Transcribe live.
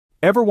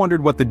Ever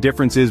wondered what the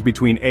difference is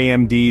between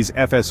AMD's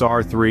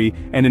FSR 3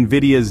 and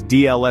NVIDIA's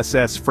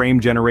DLSS frame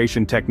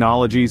generation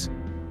technologies?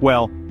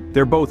 Well,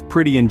 they're both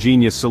pretty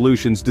ingenious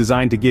solutions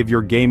designed to give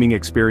your gaming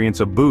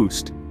experience a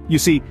boost. You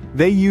see,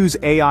 they use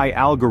AI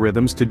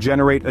algorithms to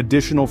generate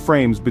additional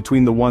frames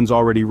between the ones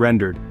already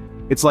rendered.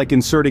 It's like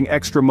inserting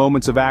extra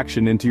moments of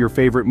action into your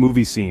favorite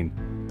movie scene.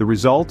 The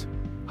result?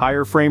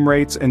 Higher frame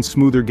rates and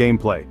smoother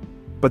gameplay.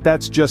 But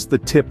that's just the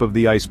tip of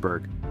the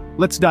iceberg.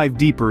 Let's dive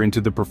deeper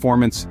into the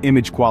performance,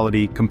 image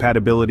quality,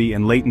 compatibility,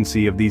 and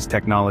latency of these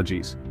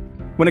technologies.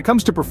 When it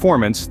comes to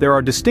performance, there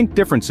are distinct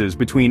differences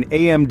between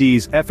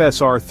AMD's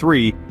FSR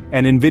 3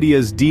 and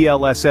NVIDIA's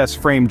DLSS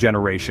frame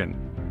generation.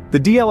 The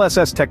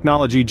DLSS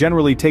technology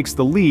generally takes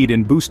the lead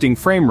in boosting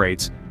frame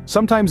rates,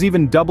 sometimes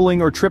even doubling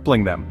or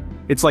tripling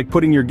them. It's like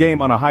putting your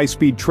game on a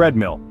high-speed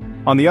treadmill.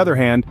 On the other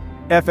hand,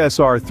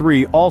 FSR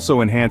 3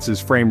 also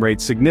enhances frame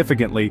rates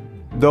significantly,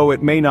 though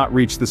it may not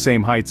reach the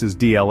same heights as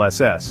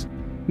DLSS.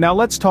 Now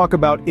let's talk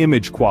about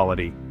image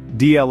quality.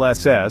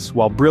 DLSS,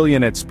 while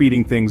brilliant at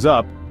speeding things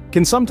up,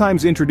 can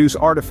sometimes introduce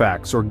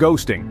artifacts or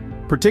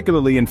ghosting,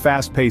 particularly in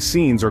fast-paced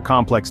scenes or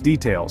complex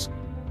details.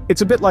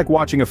 It's a bit like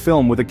watching a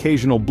film with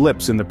occasional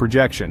blips in the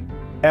projection.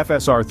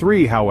 FSR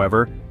 3,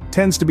 however,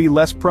 tends to be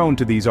less prone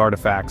to these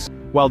artifacts.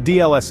 While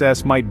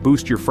DLSS might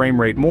boost your frame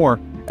rate more,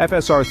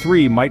 FSR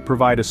 3 might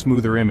provide a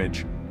smoother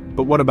image.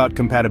 But what about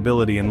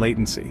compatibility and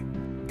latency?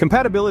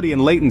 Compatibility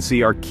and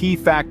latency are key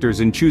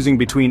factors in choosing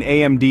between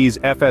AMD's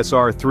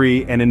FSR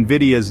 3 and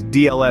NVIDIA's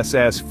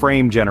DLSS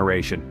frame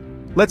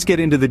generation. Let's get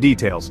into the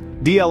details.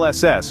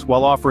 DLSS,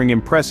 while offering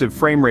impressive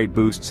frame rate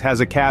boosts, has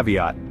a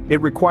caveat.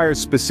 It requires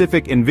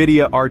specific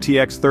NVIDIA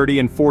RTX 30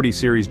 and 40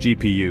 series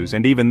GPUs,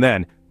 and even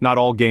then, not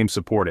all games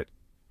support it.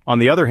 On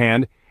the other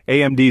hand,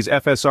 AMD's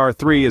FSR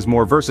 3 is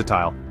more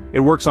versatile. It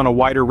works on a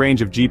wider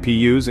range of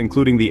GPUs,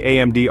 including the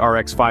AMD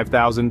RX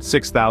 5000,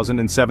 6000,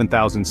 and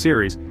 7000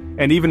 series,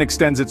 and even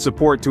extends its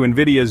support to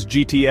NVIDIA's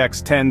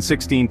GTX 10,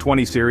 16,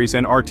 20 series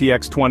and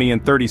RTX 20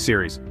 and 30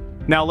 series.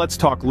 Now let's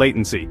talk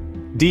latency.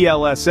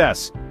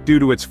 DLSS, due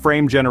to its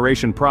frame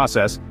generation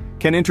process,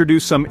 can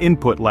introduce some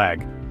input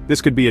lag.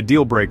 This could be a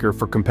deal breaker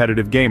for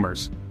competitive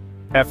gamers.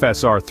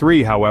 FSR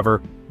 3,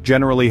 however,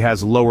 generally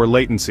has lower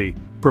latency,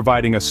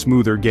 providing a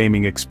smoother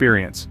gaming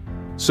experience.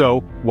 So,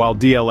 while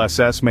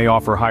DLSS may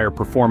offer higher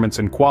performance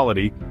and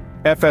quality,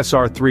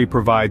 FSR 3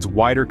 provides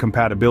wider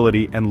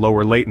compatibility and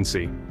lower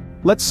latency.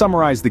 Let's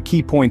summarize the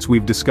key points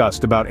we've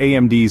discussed about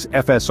AMD's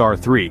FSR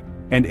 3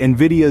 and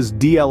NVIDIA's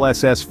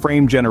DLSS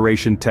frame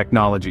generation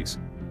technologies.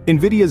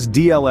 NVIDIA's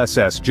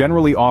DLSS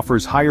generally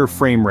offers higher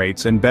frame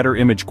rates and better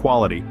image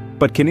quality,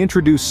 but can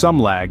introduce some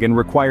lag and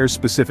requires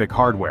specific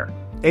hardware.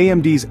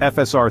 AMD's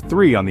FSR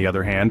 3, on the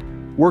other hand,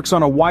 works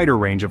on a wider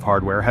range of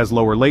hardware, has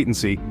lower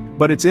latency,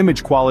 but its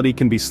image quality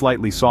can be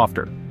slightly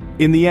softer.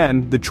 In the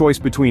end, the choice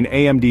between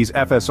AMD's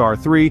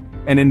FSR 3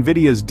 and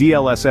NVIDIA's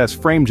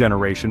DLSS frame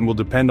generation will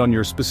depend on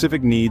your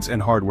specific needs and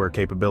hardware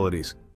capabilities.